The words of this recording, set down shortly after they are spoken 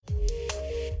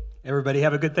Everybody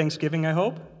have a good Thanksgiving, I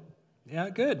hope? Yeah,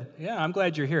 good. Yeah, I'm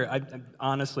glad you're here.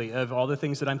 Honestly, of all the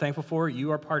things that I'm thankful for, you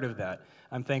are part of that.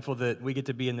 I'm thankful that we get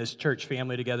to be in this church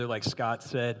family together, like Scott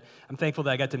said. I'm thankful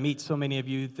that I got to meet so many of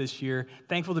you this year.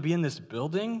 Thankful to be in this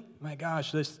building. My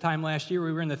gosh, this time last year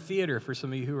we were in the theater for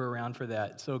some of you who were around for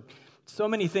that. So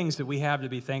many things that we have to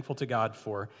be thankful to God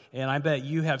for. And I bet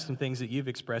you have some things that you've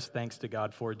expressed thanks to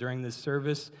God for during this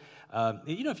service.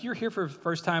 If you're here for the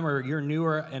first time or you're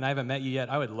newer and I haven't met you yet,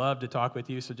 I would love to talk with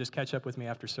you. So just catch up with me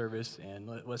after service and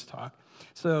let's talk.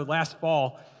 So last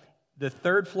fall, the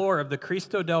third floor of the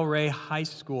Cristo del Rey High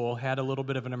School had a little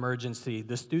bit of an emergency.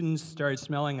 The students started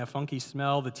smelling a funky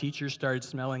smell. The teachers started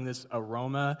smelling this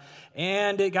aroma.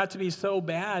 And it got to be so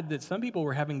bad that some people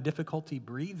were having difficulty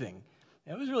breathing.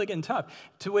 It was really getting tough.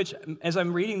 To which, as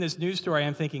I'm reading this news story,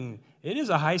 I'm thinking, it is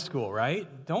a high school, right?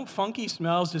 Don't funky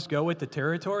smells just go with the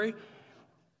territory?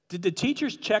 Did the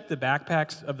teachers check the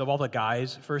backpacks of all the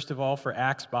guys, first of all, for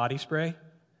Axe body spray?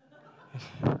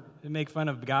 They make fun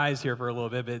of guys here for a little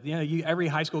bit, but every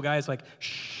high school guy is like,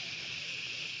 shh,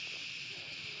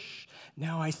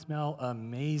 now I smell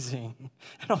amazing.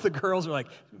 And all the girls are like,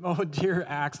 oh, dear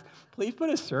Axe, please put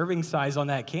a serving size on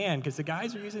that can because the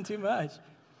guys are using too much.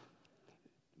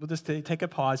 We'll just take a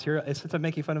pause here. Since I'm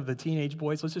making fun of the teenage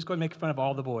boys, let's just go and make fun of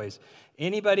all the boys.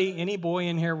 Any boy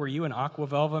in here, were you an Aqua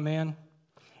Velva man?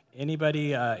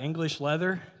 Anybody English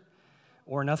leather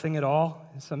or nothing at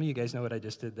all? Some of you guys know what I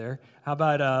just did there. How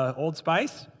about Old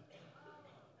Spice?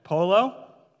 Polo?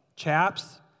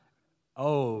 Chaps?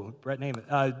 Oh, Brett, name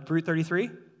it. Brute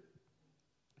 33?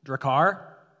 Drakkar?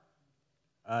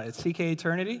 It's CK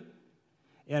Eternity?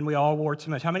 And we all wore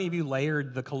too much. How many of you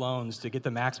layered the colognes to get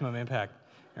the maximum impact?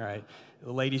 All right,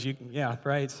 the ladies,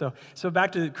 right. So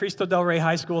back to Cristo del Rey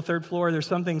High School, third floor. There's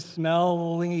something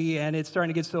smelly, and it's starting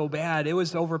to get so bad. It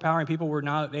was overpowering. People were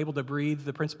not able to breathe.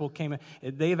 The principal came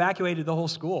in. They evacuated the whole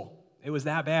school. It was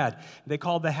that bad. They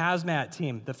called the hazmat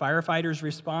team. The firefighters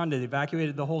responded,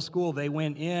 evacuated the whole school. They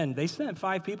went in. They sent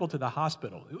 5 people to the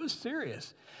hospital. It was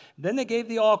serious. Then they gave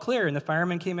the all clear, and the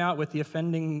firemen came out with the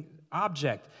offending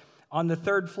object. On the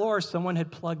third floor, someone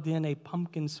had plugged in a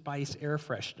pumpkin spice air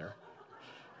freshener.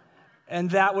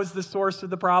 And that was the source of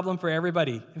the problem for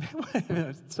everybody.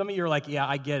 Some of you are like, yeah,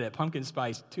 I get it. Pumpkin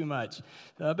spice, too much.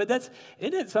 But isn't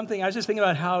it something, I was just thinking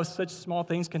about how such small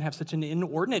things can have such an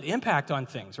inordinate impact on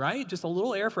things, right? Just a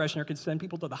little air freshener can send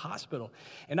people to the hospital.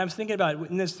 And I was thinking about,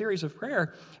 in this series of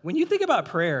prayer, when you think about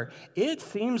prayer, it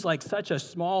seems like such a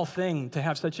small thing to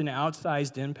have such an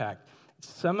outsized impact.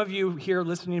 Some of you here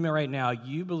listening to me right now,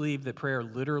 you believe that prayer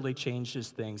literally changes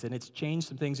things, and it's changed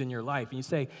some things in your life. And you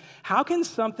say, how can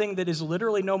something that is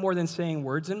literally no more than saying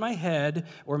words in my head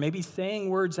or maybe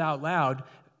saying words out loud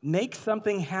make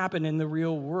something happen in the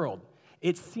real world?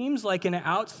 It seems like an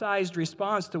outsized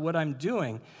response to what I'm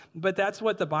doing, but that's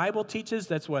what the Bible teaches.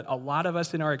 That's what a lot of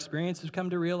us in our experience have come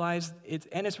to realize.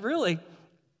 It's really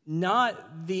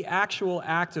not the actual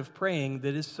act of praying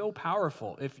that is so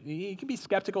powerful. If you can be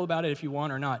skeptical about it if you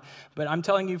want or not, but I'm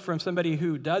telling you from somebody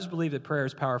who does believe that prayer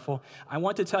is powerful, I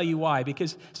want to tell you why.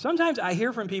 Because sometimes I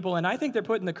hear from people and I think they're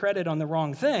putting the credit on the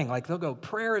wrong thing. Like they'll go,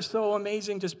 prayer is so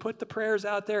amazing, just put the prayers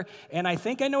out there. And I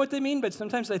think I know what they mean, but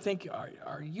sometimes I think,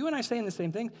 are you and I saying the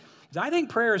same thing? I think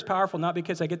prayer is powerful not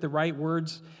because I get the right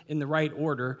words in the right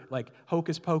order, like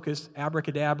hocus pocus,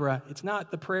 abracadabra. It's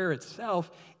not the prayer itself.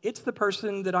 It's the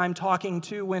person that I'm talking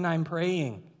to when I'm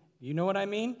praying. You know what I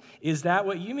mean? Is that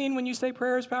what you mean when you say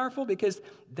prayer is powerful? Because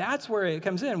that's where it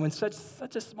comes in. When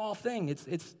such a small thing,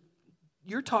 it's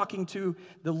you're talking to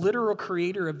the literal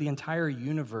creator of the entire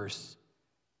universe.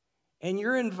 And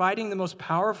you're inviting the most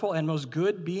powerful and most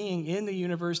good being in the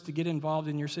universe to get involved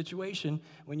in your situation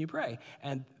when you pray.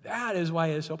 And that is why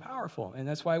it is so powerful. And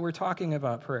that's why we're talking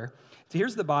about prayer. So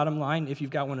here's the bottom line. If you've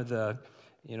got one of the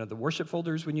worship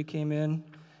folders when you came in,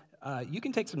 you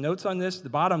can take some notes on this.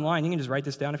 The bottom line, you can just write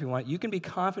this down if you want. You can be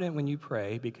confident when you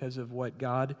pray because of what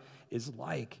God is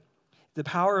like. The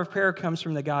power of prayer comes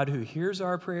from the God who hears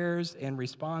our prayers and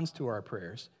responds to our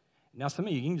prayers. Now, some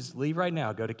of you can just leave right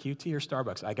now, go to QT or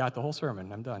Starbucks. I got the whole sermon.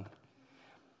 I'm done.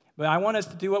 But I want us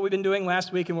to do what we've been doing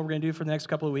last week and what we're going to do for the next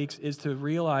couple of weeks is to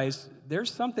realize there's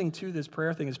something to this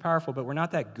prayer thing that's powerful, but we're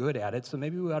not that good at it, so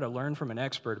maybe we ought to learn from an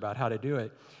expert about how to do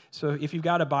it. So if you've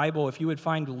got a Bible, if you would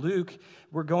find Luke,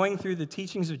 we're going through the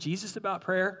teachings of Jesus about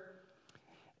prayer.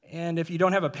 And if you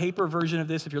don't have a paper version of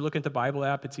this, if you're looking at the Bible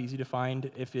app, it's easy to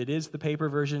find. If it is the paper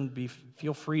version,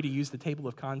 feel free to use the table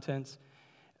of contents.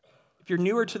 If you're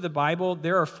newer to the Bible,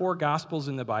 there are 4 Gospels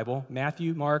in the Bible,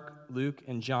 Matthew, Mark, Luke,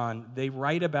 and John. They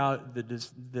write about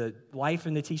the life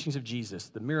and the teachings of Jesus,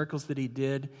 the miracles that he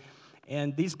did.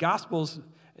 And these Gospels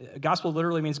Gospel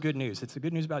literally means good news. It's the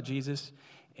good news about Jesus.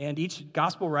 And each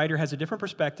gospel writer has a different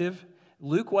perspective.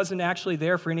 Luke wasn't actually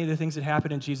there for any of the things that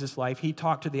happened in Jesus' life. He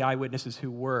talked to the eyewitnesses who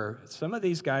were. Some of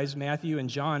these guys, Matthew and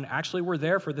John, actually were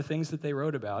there for the things that they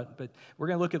wrote about. But we're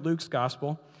going to look at Luke's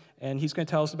gospel, and he's going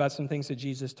to tell us about some things that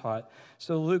Jesus taught.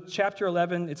 So Luke chapter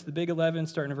 11, it's the big 11,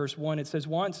 starting in verse 1. It says,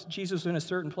 "Once Jesus was in a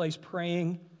certain place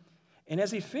praying, and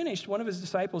as he finished, one of his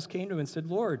disciples came to him and said,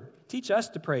 'Lord, teach us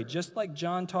to pray, just like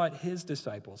John taught his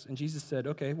disciples.' And Jesus said,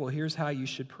 'Okay, well, here's how you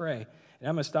should pray.'" And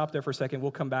I'm going to stop there for a second.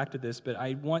 We'll come back to this, but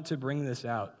I want to bring this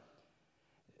out.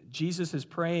 Jesus is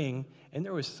praying, and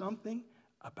there was something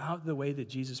about the way that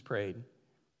Jesus prayed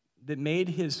that made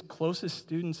his closest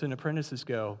students and apprentices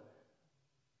go,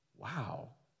 "Wow,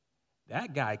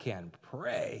 that guy can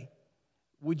pray.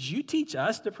 Would you teach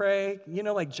us to pray?" You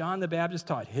know, like John the Baptist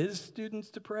taught his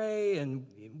students to pray. And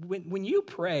when you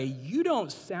pray, you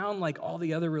don't sound like all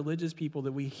the other religious people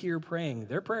that we hear praying.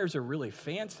 Their prayers are really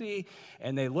fancy,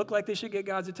 and they look like they should get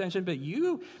God's attention. But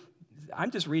I'm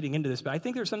just reading into this, but I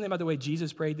think there's something about the way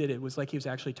Jesus prayed that it was like he was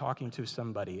actually talking to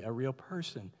somebody, a real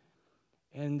person.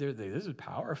 And this is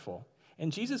powerful.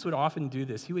 And Jesus would often do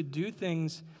this. He would do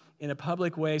things in a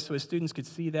public way so his students could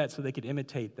see that, so they could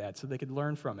imitate that, so they could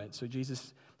learn from it. So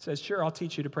Jesus says, "Sure, I'll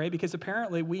teach you to pray," because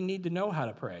apparently we need to know how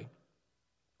to pray.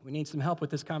 We need some help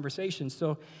with this conversation.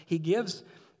 So he gives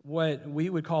what we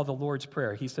would call the Lord's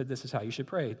Prayer. He said, this is how you should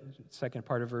pray. Second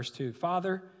part of verse 2.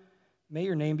 "Father, may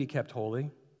your name be kept holy.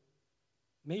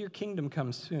 May your kingdom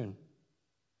come soon.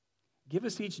 Give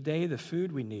us each day the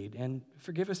food we need, and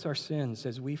forgive us our sins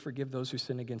as we forgive those who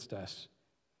sin against us.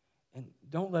 And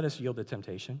don't let us yield to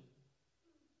temptation."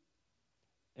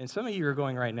 And some of you are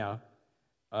going right now,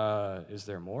 is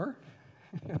there more?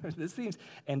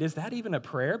 And is that even a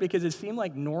prayer? Because it seemed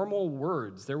like normal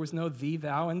words. There was no thee,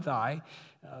 thou, and thy.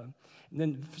 And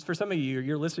then for some of you,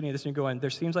 you're listening to this and you're going, there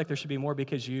seems like there should be more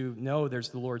because you know there's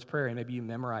the Lord's Prayer, and maybe you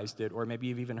memorized it, or maybe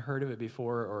you've even heard of it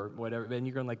before, or whatever. And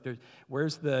you're going like,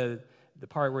 where's the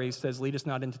part where he says, "Lead us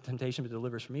not into temptation, but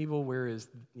deliver us from evil"? Where is,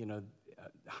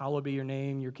 "Hallowed be your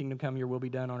name, your kingdom come, your will be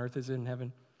done on earth as in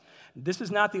heaven"? This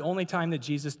is not the only time that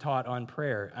Jesus taught on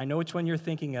prayer. I know which one you're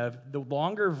thinking of, the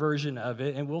longer version of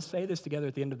it, and we'll say this together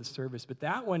at the end of the service, but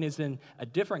that one is in a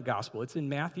different gospel. It's in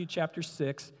Matthew chapter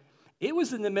 6. It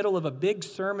was in the middle of a big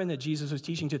sermon that Jesus was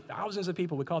teaching to thousands of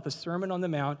people. We call it the Sermon on the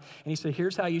Mount, and he said,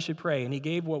 "Here's how you should pray," and he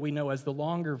gave what we know as the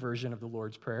longer version of the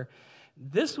Lord's Prayer.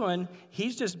 This one,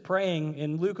 he's just praying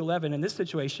in Luke 11. In this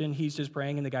situation, he's just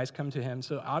praying, and the guys come to him.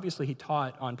 So obviously, he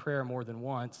taught on prayer more than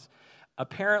once.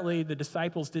 Apparently, the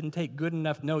disciples didn't take good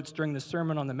enough notes during the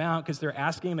Sermon on the Mount because they're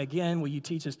asking him again, "Will you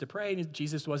teach us to pray?" And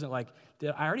Jesus wasn't like,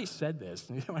 "I already said this.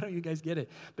 Why don't you guys get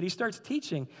it?" But he starts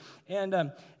teaching.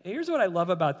 And here's what I love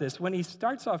about this. When he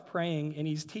starts off praying and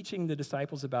he's teaching the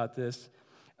disciples about this,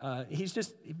 he's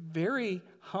just very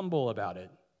humble about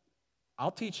it. "I'll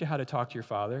teach you how to talk to your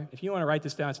Father." If you want to write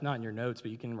this down, it's not in your notes,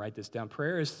 but you can write this down.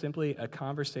 Prayer is simply a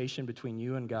conversation between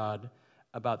you and God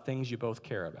about things you both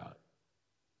care about.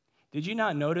 Did you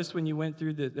not notice when you went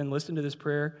through and listened to this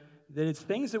prayer that it's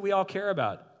things that we all care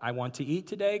about? "I want to eat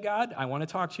today, God. I want to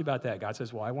talk to you about that." God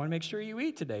says, "Well, I want to make sure you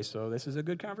eat today, so this is a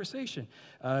good conversation."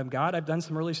 "God, I've done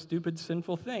some really stupid,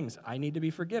 sinful things. I need to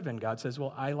be forgiven." God says,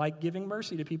 "Well, I like giving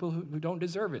mercy to people who don't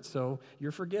deserve it, so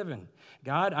you're forgiven."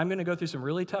 "God, I'm going to go through some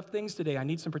really tough things today. I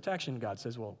need some protection." God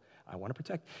says, "Well, I want to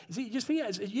protect."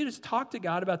 You just talk to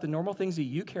God about the normal things that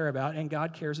you care about, and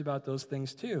God cares about those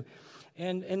things too.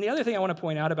 And the other thing I want to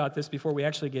point out about this before we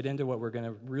actually get into what we're going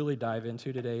to really dive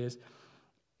into today is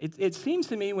it seems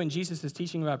to me when Jesus is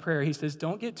teaching about prayer, he says,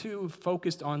 don't get too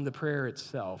focused on the prayer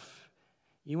itself.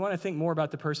 You want to think more about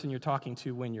the person you're talking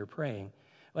to when you're praying.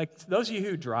 Like those of you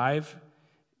who drive,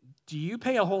 do you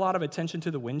pay a whole lot of attention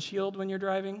to the windshield when you're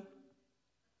driving?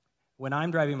 When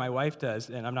I'm driving, my wife does,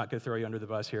 and I'm not going to throw you under the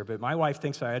bus here, but my wife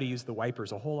thinks I ought to use the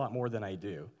wipers a whole lot more than I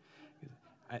do.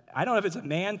 I don't know if it's a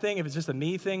man thing, if it's just a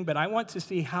me thing, but I want to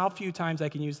see how few times I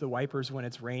can use the wipers when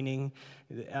it's raining.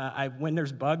 When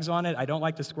there's bugs on it, I don't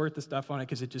like to squirt the stuff on it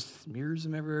because it just smears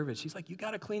them everywhere. But she's like, "You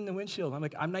got to clean the windshield." I'm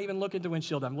like, "I'm not even looking at the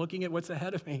windshield. I'm looking at what's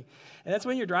ahead of me." And that's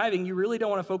when you're driving. You really don't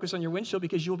want to focus on your windshield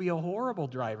because you'll be a horrible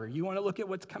driver. You want to look at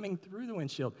what's coming through the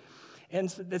windshield. And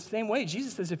so the same way,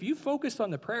 Jesus says, if you focus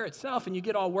on the prayer itself and you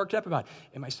get all worked up about,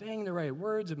 am I saying the right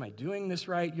words? Am I doing this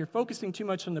right? You're focusing too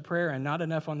much on the prayer and not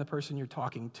enough on the person you're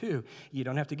talking to. You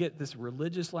don't have to get this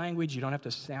religious language. You don't have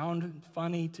to sound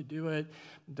funny to do it.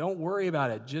 Don't worry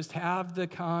about it. Just have the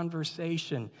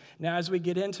conversation. Now, as we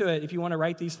get into it, if you want to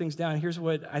write these things down, here's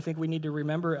what I think we need to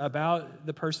remember about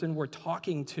the person we're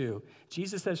talking to.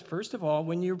 Jesus says, first of all,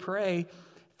 when you pray,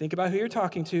 think about who you're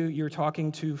talking to. You're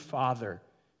talking to Father.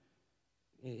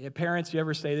 Parents, you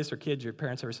ever say this, or kids, your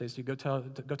parents ever say this, go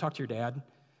talk to your dad?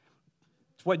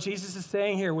 It's what Jesus is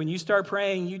saying here. When you start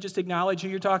praying, you just acknowledge who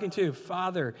you're talking to,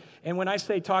 Father. And when I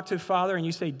say talk to Father and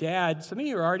you say Dad, some of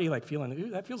you are already like feeling,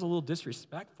 ooh, that feels a little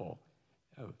disrespectful.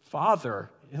 Father,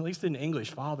 at least in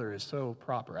English, Father is so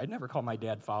proper. I'd never call my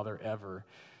dad Father ever.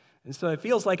 And so it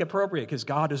feels like appropriate because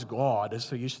God is God,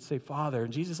 so you should say Father.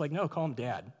 And Jesus is like, no, call him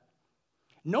Dad.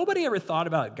 Nobody ever thought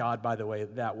about God, by the way,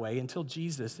 that way until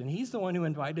Jesus. And he's the one who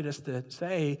invited us to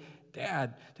say,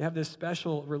 Dad, to have this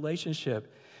special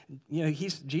relationship. You know,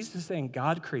 Jesus is saying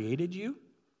God created you.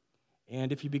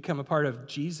 And if you become a part of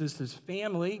Jesus'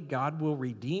 family, God will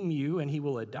redeem you and he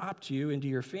will adopt you into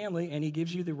your family and he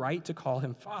gives you the right to call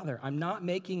him Father. I'm not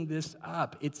making this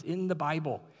up. It's in the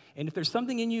Bible. And if there's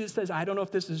something in you that says, I don't know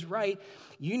if this is right,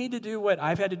 you need to do what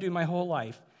I've had to do my whole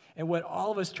life. And what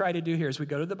all of us try to do here is we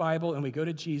go to the Bible and we go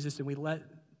to Jesus and we let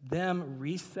them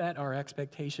reset our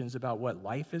expectations about what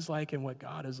life is like and what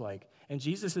God is like. And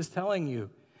Jesus is telling you,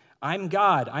 I'm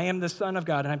God. I am the Son of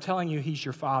God. And I'm telling you, he's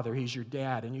your father. He's your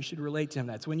dad. And you should relate to him.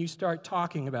 That's when you start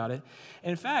talking about it.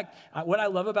 And in fact, what I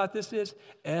love about this is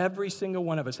every single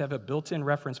one of us have a built-in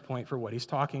reference point for what he's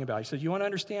talking about. He says, you want to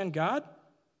understand God?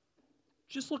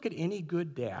 Just look at any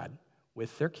good dad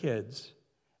with their kids.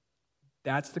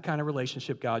 That's the kind of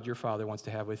relationship God, your Father, wants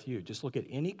to have with you. Just look at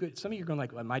any good, some of you are going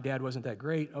like, well, my dad wasn't that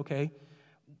great. Okay.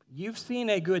 You've seen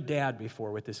a good dad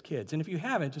before with his kids. And if you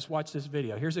haven't, just watch this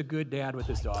video. Here's a good dad with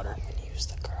his daughter. Use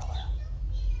the curler.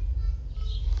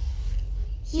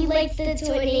 He likes the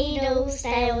tornado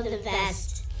style of the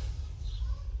vest.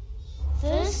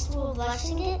 First, we're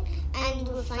brushing it, and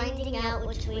we're finding out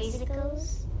which ways it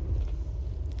goes.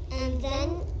 And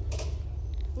then,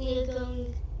 we're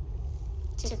going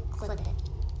to clip it.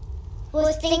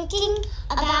 We're thinking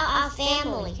about our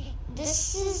family.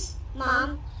 This is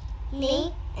Mom,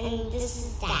 me, and this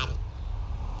is Daddy.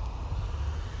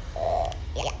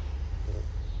 Yeah.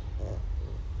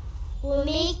 We're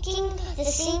making the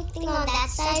same thing on that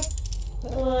side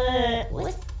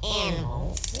with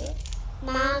animals.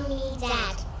 Mommy,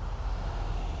 Dad.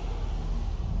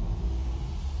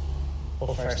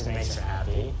 Well, first, it makes her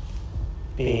happy.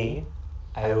 B,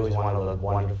 I always want to look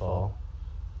wonderful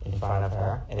in front of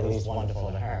her, at least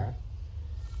wonderful to her.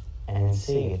 And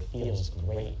C, it feels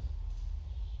great.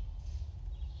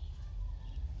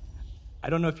 I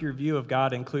don't know if your view of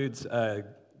God includes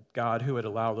God who would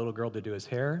allow a little girl to do his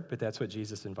hair, but that's what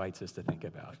Jesus invites us to think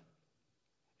about.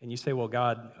 And you say, well,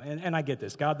 God, and I get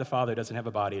this, God the Father doesn't have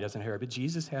a body, he doesn't have hair, but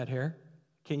Jesus had hair.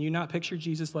 Can you not picture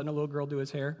Jesus letting a little girl do his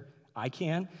hair? I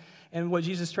can. And what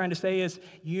Jesus is trying to say is,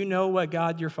 you know what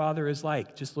God your Father is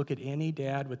like. Just look at any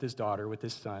dad with his daughter, with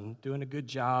his son, doing a good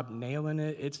job, nailing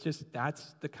it. It's just,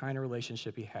 that's the kind of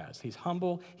relationship he has. He's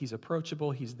humble, he's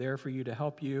approachable, he's there for you to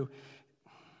help you.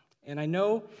 And I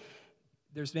know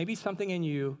there's maybe something in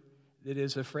you that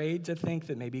is afraid to think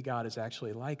that maybe God is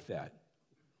actually like that.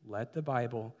 Let the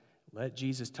Bible, let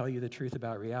Jesus tell you the truth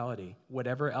about reality.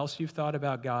 Whatever else you've thought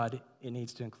about God, it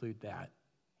needs to include that.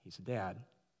 He's a dad.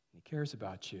 He cares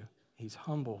about you. He's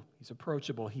humble. He's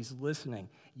approachable. He's listening.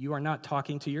 You are not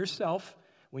talking to yourself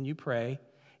when you pray.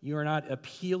 You are not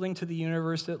appealing to the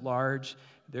universe at large.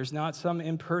 There's not some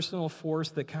impersonal force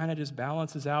that kind of just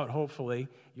balances out, hopefully.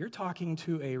 You're talking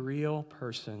to a real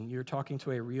person. You're talking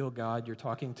to a real God. You're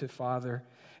talking to Father.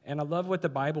 And I love what the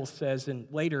Bible says. And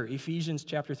later, Ephesians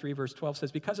chapter 3, verse 12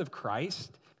 says, because of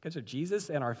Christ, because of Jesus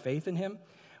and our faith in him,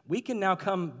 we can now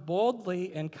come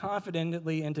boldly and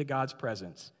confidently into God's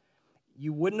presence.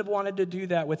 You wouldn't have wanted to do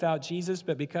that without Jesus,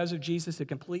 but because of Jesus, it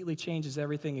completely changes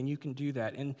everything, and you can do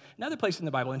that. And another place in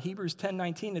the Bible, in Hebrews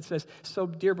 10:19, it says, so,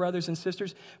 dear brothers and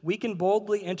sisters, we can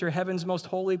boldly enter heaven's most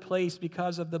holy place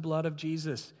because of the blood of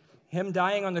Jesus. Him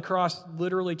dying on the cross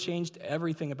literally changed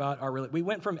everything about our relationship. We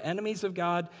went from enemies of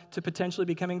God to potentially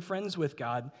becoming friends with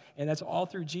God, and that's all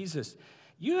through Jesus.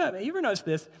 You ever noticed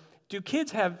this? Do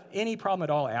kids have any problem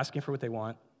at all asking for what they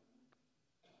want?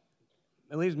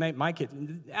 At least my kids,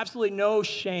 absolutely no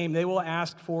shame. They will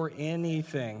ask for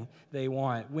anything they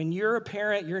want. When you're a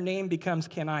parent, your name becomes,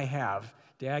 can I have?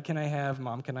 Dad, can I have?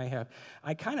 Mom, can I have?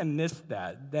 I kind of missed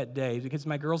that day because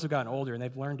my girls have gotten older and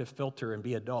they've learned to filter and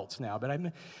be adults now. But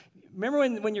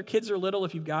remember when your kids are little,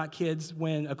 if you've got kids,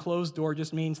 when a closed door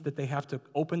just means that they have to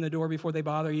open the door before they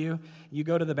bother you. You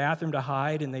go to the bathroom to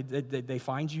hide and they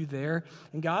find you there.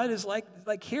 And God is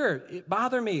like here,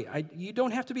 bother me. You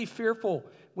don't have to be fearful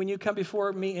when you come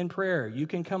before me in prayer. You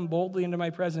can come boldly into my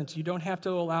presence. You don't have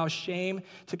to allow shame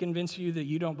to convince you that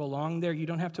you don't belong there. You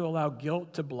don't have to allow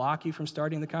guilt to block you from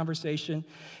starting the conversation.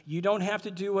 You don't have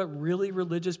to do what really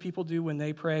religious people do when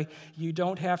they pray. You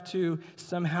don't have to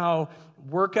somehow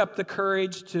work up the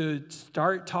courage to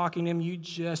start talking to him. You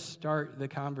just start the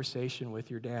conversation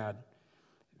with your dad.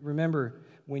 Remember,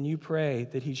 when you pray,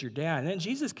 that he's your dad. And then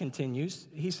Jesus continues.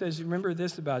 He says, remember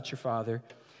this about your father.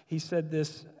 He said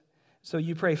this, so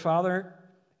you pray, Father,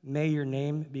 may your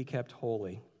name be kept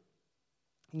holy.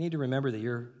 You need to remember that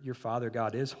your Father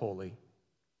God is holy,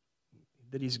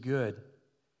 that he's good.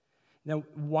 Now,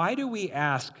 why do we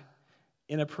ask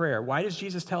in a prayer? Why does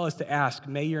Jesus tell us to ask,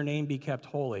 may your name be kept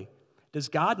holy? Does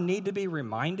God need to be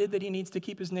reminded that he needs to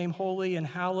keep his name holy and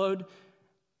hallowed?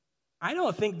 I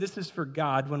don't think this is for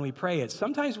God when we pray it.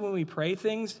 Sometimes when we pray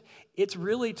things, it's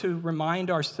really to remind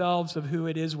ourselves of who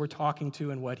it is we're talking to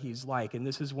and what he's like. And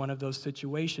this is one of those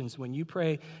situations. When you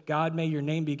pray, God, may your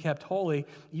name be kept holy,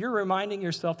 you're reminding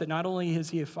yourself that not only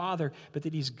is he a father, but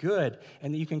that he's good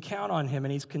and that you can count on him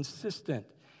and he's consistent.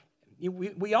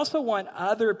 We also want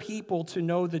other people to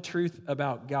know the truth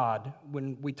about God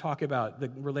when we talk about the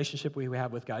relationship we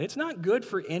have with God. It's not good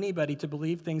for anybody to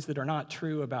believe things that are not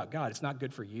true about God. It's not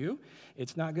good for you.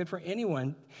 It's not good for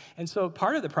anyone. And so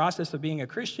part of the process of being a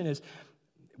Christian is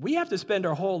we have to spend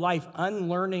our whole life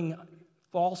unlearning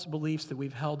false beliefs that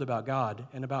we've held about God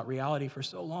and about reality for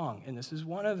so long. And this is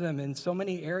one of them. In so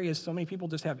many areas, so many people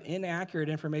just have inaccurate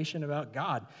information about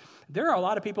God. There are a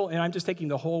lot of people, and I'm just taking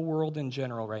the whole world in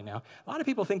general right now, a lot of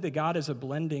people think that God is a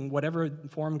blending, whatever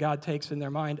form God takes in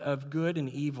their mind, of good and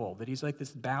evil, that he's like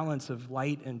this balance of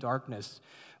light and darkness,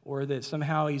 or that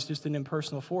somehow he's just an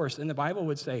impersonal force. And the Bible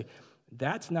would say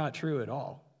that's not true at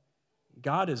all.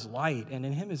 God is light, and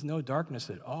in him is no darkness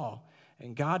at all.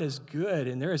 And God is good,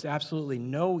 and there is absolutely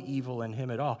no evil in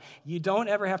him at all. You don't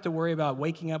ever have to worry about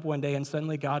waking up one day and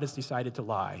suddenly God has decided to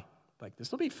lie. Like, this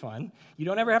will be fun. You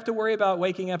don't ever have to worry about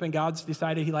waking up and God's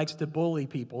decided he likes to bully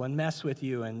people and mess with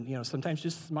you and, sometimes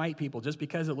just smite people just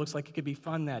because it looks like it could be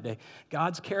fun that day.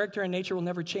 God's character and nature will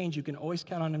never change. You can always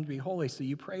count on him to be holy, so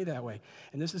you pray that way.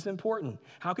 And this is important.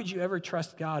 How could you ever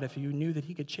trust God if you knew that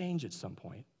he could change at some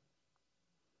point?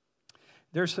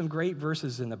 There's some great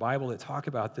verses in the Bible that talk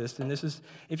about this, and this is,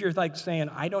 if you're like saying,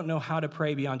 I don't know how to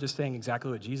pray beyond just saying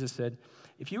exactly what Jesus said,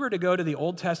 if you were to go to the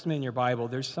Old Testament in your Bible,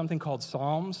 there's something called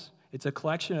Psalms. It's a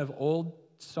collection of old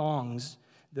songs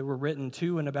that were written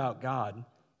to and about God.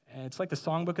 And it's like the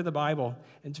songbook of the Bible.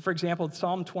 And for example,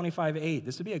 Psalm 25:8,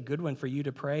 this would be a good one for you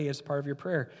to pray as part of your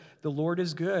prayer. The Lord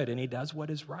is good, and he does what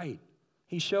is right.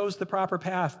 He shows the proper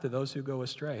path to those who go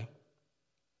astray.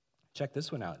 Check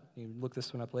this one out. You can look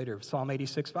this one up later. Psalm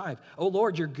 86:5. Oh,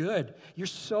 Lord, you're good. You're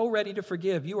so ready to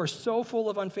forgive. You are so full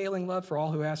of unfailing love for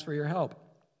all who ask for your help.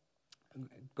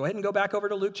 Go ahead and go back over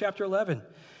to Luke chapter 11.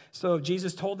 So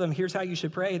Jesus told them, here's how you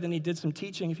should pray. Then he did some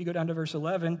teaching. If you go down to verse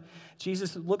 11,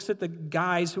 Jesus looks at the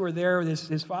guys who are there,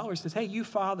 his followers, says, hey, you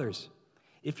fathers,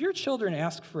 if your children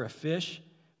ask for a fish,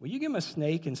 will you give them a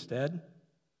snake instead?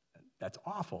 That's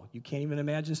awful. You can't even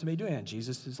imagine somebody doing that.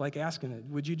 Jesus is like asking,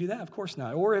 would you do that? Of course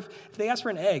not. Or if they ask for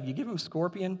an egg, you give them a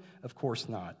scorpion? Of course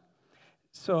not.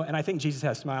 So, and I think Jesus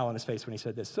had a smile on his face when he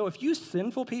said this. So if you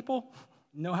sinful people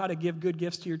know how to give good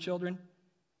gifts to your children,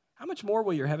 how much more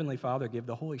will your heavenly Father give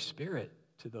the Holy Spirit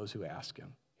to those who ask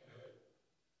him?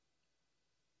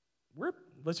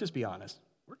 Let's just be honest.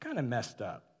 We're kind of messed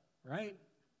up, right?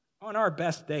 On our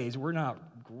best days, we're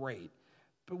not great.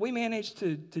 But we manage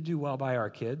to do well by our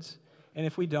kids. And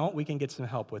if we don't, we can get some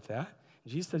help with that.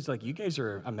 Jesus says, you guys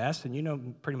are a mess, and you know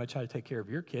pretty much how to take care of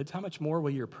your kids. How much more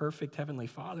will your perfect heavenly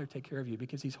Father take care of you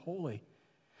because he's holy?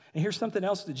 And here's something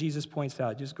else that Jesus points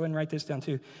out. Just go ahead and write this down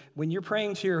too. When you're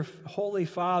praying to your holy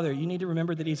Father, you need to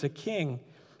remember that he's a king.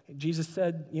 Jesus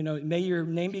said, may your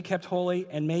name be kept holy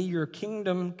and may your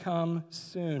kingdom come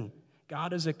soon.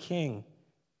 God is a king.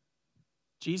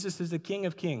 Jesus is the King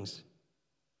of kings.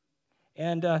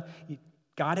 And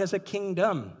God has a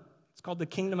kingdom. It's called the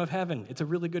kingdom of heaven. It's a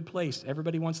really good place.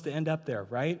 Everybody wants to end up there,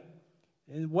 right?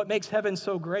 And what makes heaven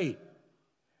so great?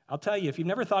 I'll tell you, if you've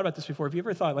never thought about this before, if you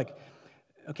ever thought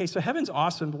okay, so heaven's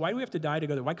awesome, but why do we have to die to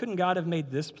go there? Why couldn't God have made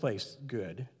this place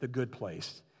good, the good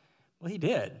place? Well, he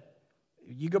did.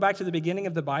 You go back to the beginning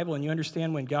of the Bible and you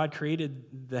understand when God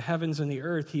created the heavens and the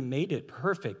earth, he made it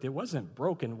perfect. It wasn't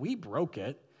broken. We broke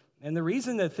it. And the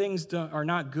reason that things are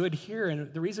not good here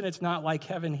and the reason it's not like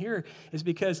heaven here is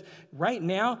because right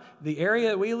now, the area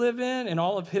that we live in and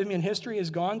all of human history has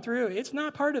gone through, it's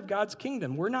not part of God's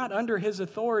kingdom. We're not under his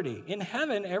authority. In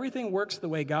heaven, everything works the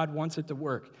way God wants it to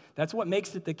work. That's what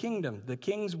makes it the kingdom. The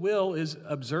king's will is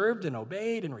observed and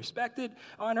obeyed and respected.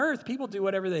 On earth, people do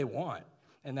whatever they want,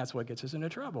 and that's what gets us into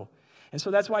trouble. And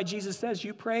so that's why Jesus says,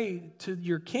 you pray to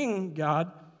your king,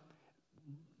 God,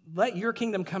 let your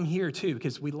kingdom come here too,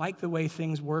 because we like the way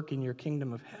things work in your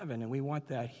kingdom of heaven, and we want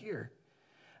that here.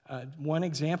 One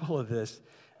example of this,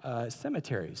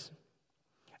 cemeteries.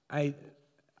 I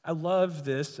love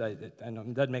this. I know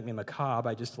it doesn't make me macabre.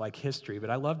 I just like history, but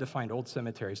I love to find old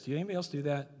cemeteries. Do anybody else do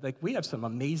that? Like, we have some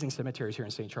amazing cemeteries here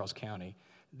in St. Charles County.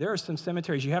 There are some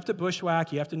cemeteries. You have to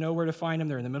bushwhack. You have to know where to find them.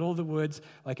 They're in the middle of the woods,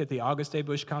 like at the August A.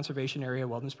 Bush Conservation Area,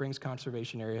 Weldon Springs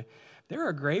Conservation Area. There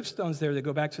are gravestones there that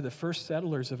go back to the first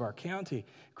settlers of our county.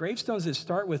 Gravestones that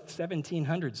start with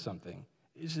 1700 something.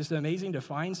 It's just amazing to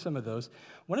find some of those.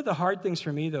 One of the hard things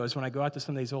for me, though, is when I go out to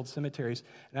some of these old cemeteries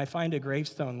and I find a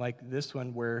gravestone like this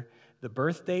one where the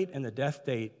birth date and the death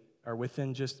date are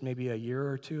within just maybe a year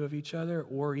or two of each other,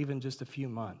 or even just a few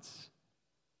months.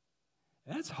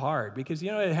 That's hard because,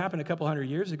 it happened a couple hundred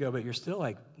years ago, but you're still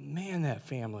like, man, that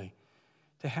family,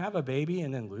 to have a baby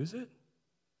and then lose it?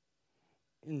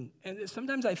 And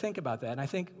sometimes I think about that, and I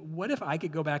think, what if I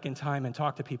could go back in time and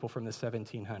talk to people from the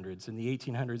 1700s and the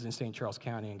 1800s in St. Charles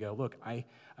County and go, look,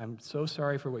 I'm so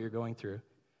sorry for what you're going through.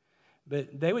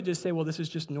 But they would just say, well, this is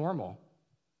just normal.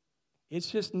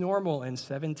 It's just normal in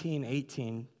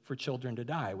 1718 for children to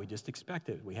die. We just expect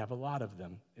it. We have a lot of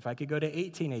them. If I could go to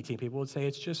 1818, people would say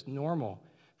it's just normal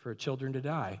for children to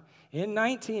die. In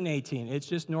 1918, it's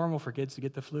just normal for kids to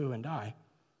get the flu and die.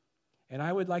 And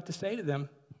I would like to say to them,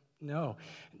 no.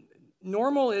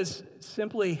 Normal is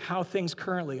simply how things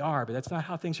currently are, but that's not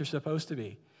how things are supposed to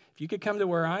be. If you could come to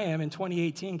where I am in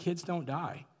 2018, kids don't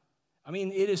die. I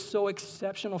mean, it is so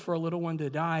exceptional for a little one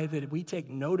to die that we take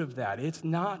note of that. It's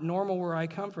not normal where I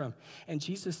come from. And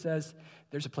Jesus says,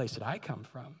 there's a place that I come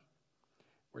from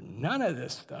where none of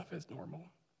this stuff is normal.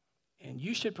 And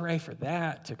you should pray for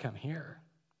that to come here.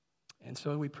 And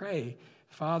so we pray,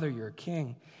 Father, you're a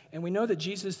king. And we know that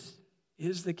Jesus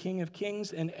is the King of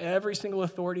Kings, and every single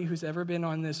authority who's ever been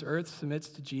on this earth submits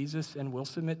to Jesus and will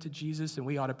submit to Jesus, and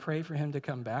we ought to pray for him to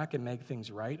come back and make things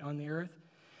right on the earth.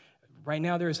 Right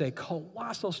now, there is a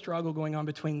colossal struggle going on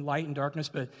between light and darkness,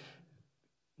 but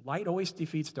light always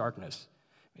defeats darkness.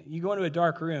 You go into a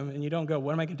dark room, and you don't go,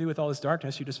 what am I going to do with all this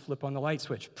darkness? You just flip on the light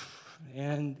switch,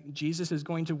 and Jesus is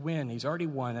going to win. He's already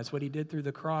won. That's what he did through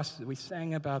the cross. We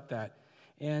sang about that,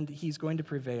 and he's going to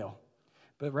prevail.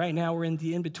 But right now, we're in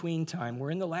the in-between time.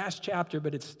 We're in the last chapter,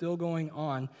 but it's still going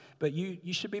on. But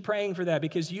you should be praying for that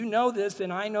because you know this,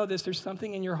 and I know this. There's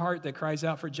something in your heart that cries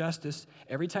out for justice.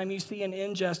 Every time you see an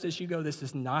injustice, you go, this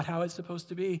is not how it's supposed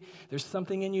to be. There's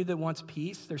something in you that wants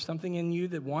peace. There's something in you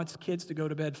that wants kids to go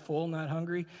to bed full, not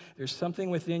hungry. There's something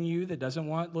within you that doesn't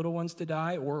want little ones to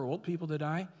die or old people to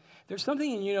die. There's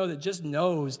something in you that just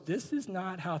knows this is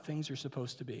not how things are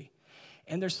supposed to be.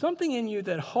 And there's something in you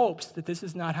that hopes that this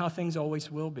is not how things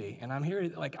always will be. And I'm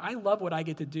here, I love what I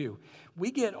get to do. We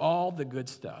get all the good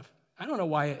stuff. I don't know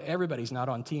why everybody's not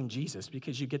on Team Jesus,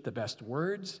 because you get the best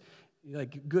words,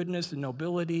 like goodness and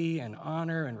nobility and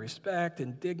honor and respect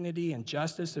and dignity and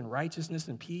justice and righteousness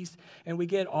and peace. And we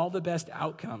get all the best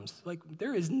outcomes. Like,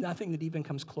 there is nothing that even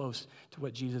comes close to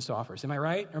what Jesus offers. Am I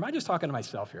right? Or am I just talking to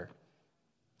myself here?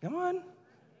 Come on.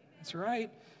 That's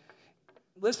right.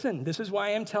 Listen, this is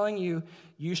why I'm telling you,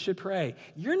 you should pray.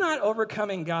 You're not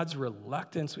overcoming God's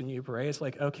reluctance when you pray. It's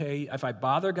like, okay, if I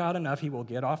bother God enough, he will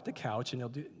get off the couch and he'll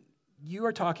do. You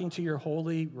are talking to your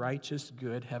holy, righteous,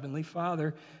 good Heavenly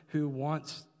Father who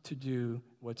wants to do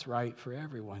what's right for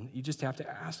everyone. You just have to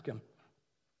ask him.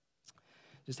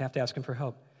 Just have to ask him for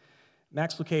help.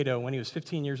 Max Lucado, when he was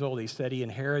 15 years old, he said he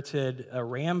inherited a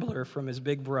Rambler from his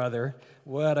big brother.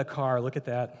 What a car, look at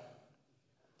that.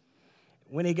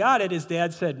 When he got it, his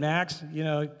dad said, Max,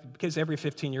 because every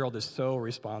 15-year-old is so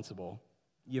responsible,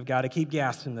 you've got to keep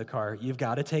gas in the car. You've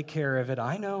got to take care of it.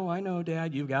 I know,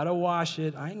 Dad. You've got to wash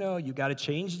it. I know. You've got to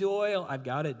change the oil. I've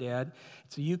got it, Dad.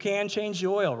 So you can change the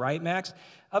oil, right, Max?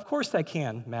 Of course I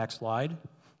can, Max lied.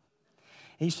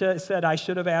 He said, I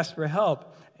should have asked for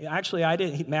help. Actually, I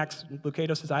didn't. Max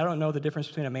Lucado says, I don't know the difference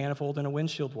between a manifold and a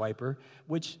windshield wiper,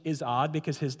 which is odd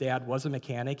because his dad was a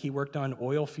mechanic. He worked on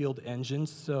oil field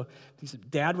engines. So his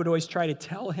dad would always try to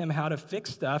tell him how to fix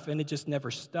stuff, and it just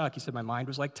never stuck. He said, my mind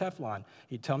was like Teflon.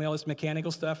 He'd tell me all this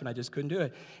mechanical stuff, and I just couldn't do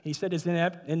it. And he said his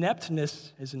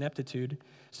ineptitude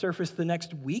surfaced the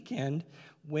next weekend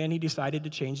when he decided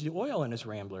to change the oil in his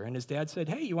Rambler. And his dad said,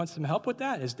 hey, you want some help with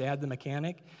that? His dad, the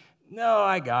mechanic? No,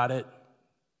 I got it.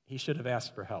 He should have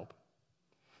asked for help.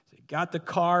 So he got the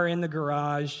car in the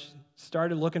garage,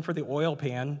 started looking for the oil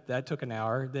pan. That took an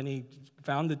hour. Then he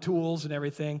found the tools and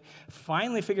everything.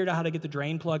 Finally figured out how to get the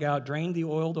drain plug out, drained the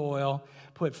oil,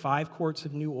 put 5 quarts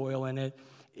of new oil in it.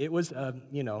 It was a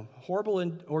horrible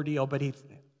ordeal, but he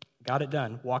got it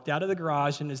done. Walked out of the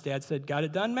garage, and his dad said, got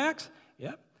it done, Max?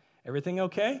 Yep. Everything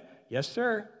okay? Yes,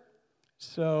 sir.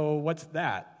 So what's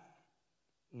that?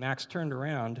 Max turned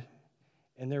around,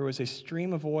 and there was a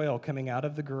stream of oil coming out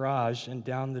of the garage and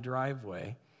down the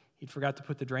driveway. He'd forgot to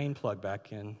put the drain plug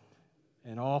back in,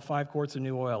 and all 5 quarts of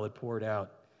new oil had poured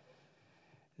out.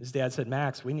 His dad said,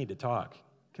 "Max, we need to talk.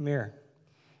 Come here."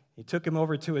 He took him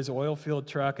over to his oil-filled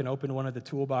truck and opened one of the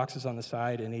toolboxes on the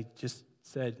side, and he just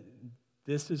said,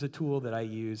 "This is a tool that I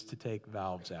use to take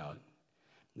valves out.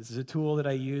 This is a tool that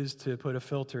I use to put a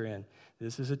filter in.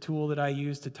 This is a tool that I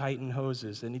use to tighten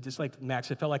hoses." And he just like, Max,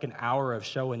 it felt like an hour of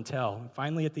show and tell. And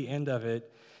finally, at the end of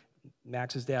it,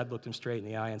 Max's dad looked him straight in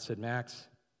the eye and said, "Max,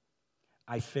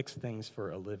 I fix things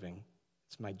for a living.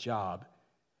 It's my job.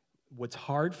 What's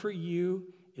hard for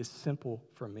you is simple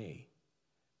for me.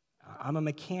 I'm a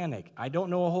mechanic. I don't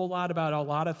know a whole lot about a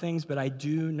lot of things, but I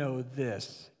do know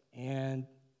this, and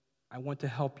I want to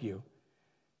help you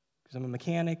because I'm a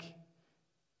mechanic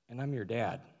and I'm your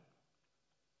dad."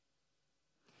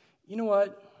 You know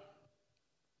what?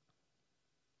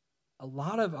 A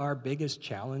lot of our biggest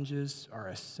challenges are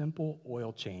a simple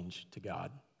oil change to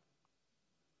God.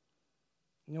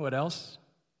 You know what else?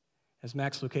 As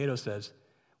Max Lucado says,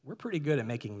 we're pretty good at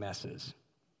making messes.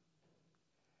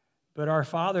 But our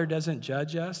Father doesn't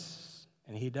judge us,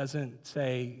 and He doesn't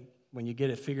say, "When you get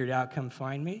it figured out, come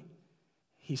find me."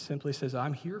 He simply says,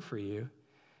 "I'm here for you.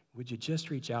 Would you just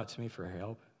reach out to me for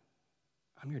help?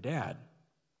 I'm your dad."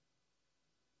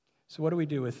 So what do we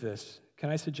do with this? Can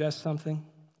I suggest something?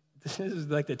 This is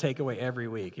like the takeaway every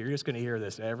week. You're just going to hear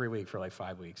this every week for like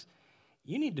 5 weeks.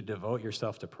 You need to devote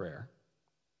yourself to prayer.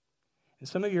 And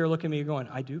some of you are looking at me going,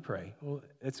 "I do pray." Well,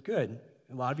 it's good.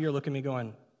 A lot of you are looking at me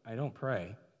going, "I don't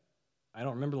pray. I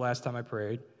don't remember the last time I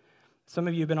prayed." Some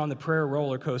of you have been on the prayer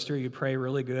roller coaster. You pray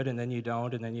really good, and then you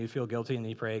don't, and then you feel guilty, and then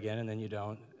you pray again, and then you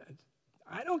don't.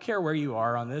 I don't care where you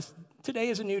are on this. Today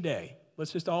is a new day.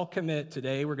 Let's just all commit.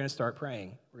 Today we're going to start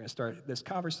praying. We're going to start this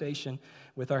conversation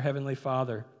with our Heavenly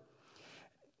Father.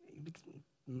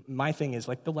 My thing is,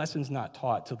 like, the lesson's not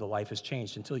taught till the life has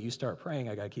changed. Until you start praying,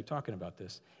 I got to keep talking about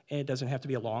this. And it doesn't have to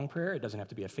be a long prayer. It doesn't have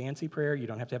to be a fancy prayer. You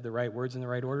don't have to have the right words in the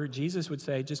right order. Jesus would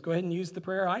say, just go ahead and use the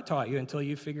prayer I taught you until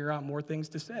you figure out more things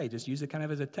to say. Just use it kind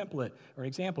of as a template or an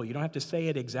example. You don't have to say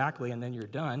it exactly and then you're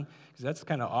done, because that's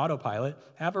kind of autopilot.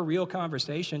 Have a real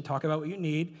conversation. Talk about what you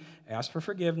need. Ask for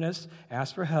forgiveness.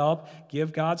 Ask for help.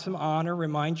 Give God some honor.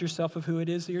 Remind yourself of who it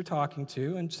is that you're talking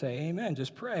to and say amen.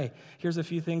 Just pray. Here's a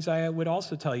few things I would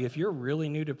also tell you. If you're really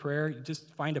new to prayer, just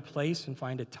find a place and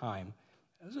find a time.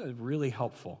 Those are really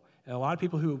helpful. And a lot of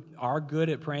people who are good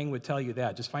at praying would tell you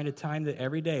that. Just find a time that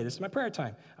every day, this is my prayer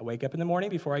time. I wake up in the morning.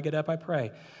 Before I get up, I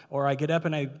pray. Or I get up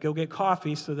and I go get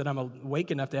coffee so that I'm awake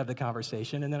enough to have the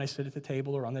conversation, and then I sit at the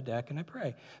table or on the deck and I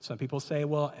pray. Some people say,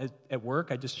 well, at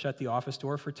work, I just shut the office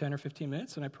door for 10 or 15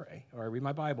 minutes and I pray. Or I read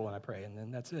my Bible and I pray, and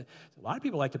then that's it. A lot of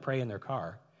people like to pray in their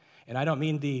car. And I don't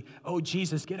mean the, "Oh,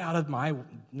 Jesus, get out of my,"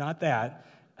 not that.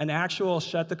 An actual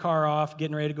shut the car off,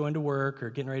 getting ready to go into work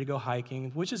or getting ready to go hiking,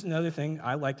 which is another thing.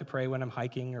 I like to pray when I'm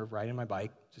hiking or riding my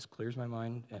bike. Just clears my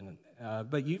mind.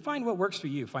 But you find what works for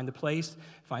you. Find the place,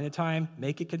 find the time,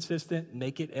 make it consistent,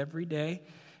 make it every day,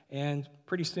 and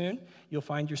pretty soon you'll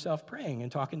find yourself praying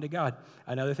and talking to God.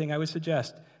 Another thing I would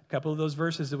suggest, a couple of those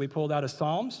verses that we pulled out of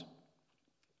Psalms,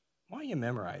 why don't you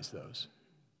memorize those?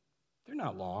 They're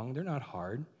not long. They're not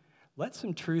hard. Let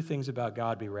some true things about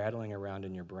God be rattling around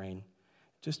in your brain.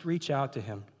 Just reach out to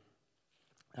Him.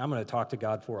 I'm going to talk to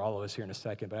God for all of us here in a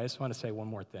second, but I just want to say one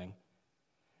more thing.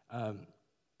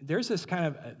 There's this kind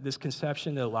of this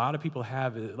conception that a lot of people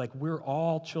have, like we're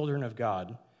all children of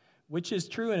God, which is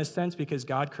true in a sense because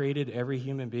God created every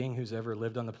human being who's ever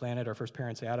lived on the planet, our first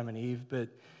parents, Adam and Eve. But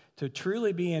to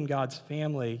truly be in God's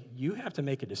family, you have to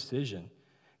make a decision.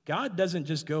 God doesn't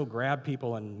just go grab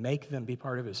people and make them be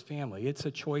part of His family. It's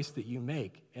a choice that you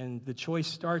make. And the choice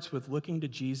starts with looking to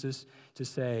Jesus to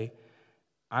say,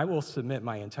 "I will submit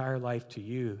my entire life to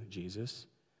you, Jesus,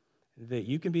 that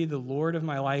you can be the Lord of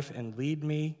my life and lead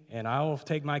me, and I will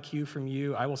take my cue from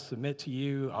you. I will submit to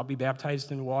you. I'll be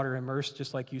baptized in water, immersed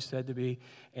just like you said to be,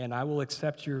 and I will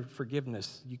accept your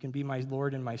forgiveness. You can be my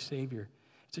Lord and my Savior."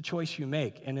 It's a choice you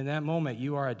make, and in that moment,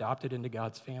 you are adopted into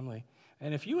God's family.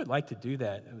 And if you would like to do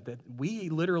that we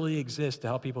literally exist to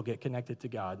help people get connected to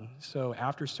God. So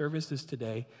after services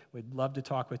today, we'd love to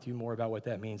talk with you more about what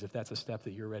that means if that's a step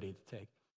that you're ready to take.